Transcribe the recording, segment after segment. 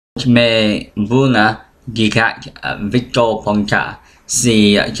Mais bună gigac Victor Ponca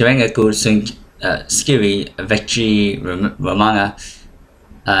si chirenga kursun skiri veci romana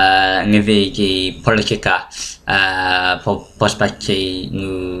ngevi politica prospecti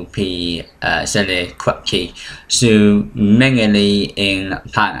nu pi sele kwapki su mengeli in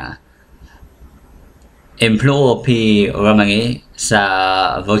pana implore pi romani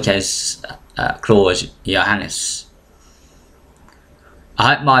sa voces Klaus iohannis.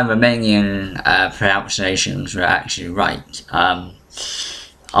 I hope my Romanian pronunciations were actually right.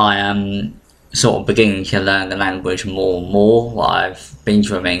 I am sort of beginning to learn the language more and more. I've been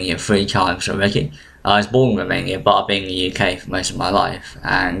to Romania 3 times already. I was born in Romania, but I've been in the UK for most of my life,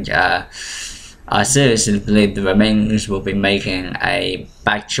 and I seriously believe the Romanians will be making a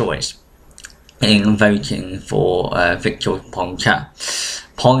bad choice in voting for Victor Ponta.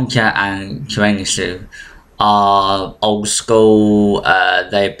 Ponta and Ceausescu are old school.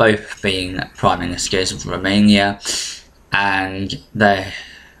 They've both been prime ministers of Romania, and but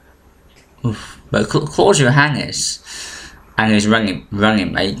Klaus iohannis and his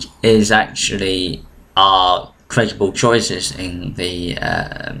running mate is actually are credible choices in the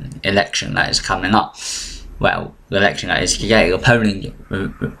election that is coming up. Well, the election that is today, the polling.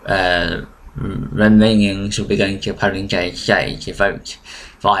 Romanians will be going to polling day today to vote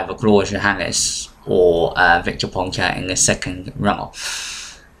for either Klaus iohannis or Victor Ponta in the second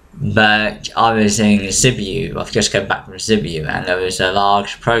runoff. But I was in Sibiu. I've just come back from Sibiu, and there was a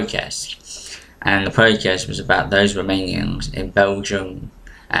large protest, and the protest was about those Romanians in Belgium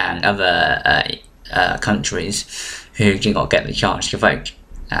and other countries who did not get the chance to vote.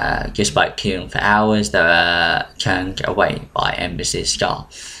 Despite queuing for hours, they were turned away by embassy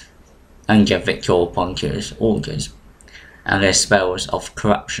staff under Victor Ponta's orders, and their spells of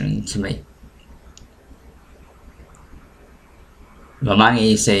corruption to me.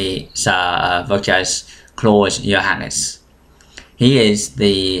 Romani sa voces Klaus iohannis. He is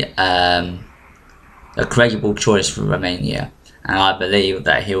a credible choice for Romania, and I believe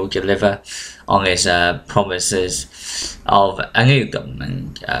that he will deliver on his promises of a new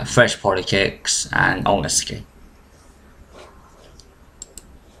government, fresh politics and honesty.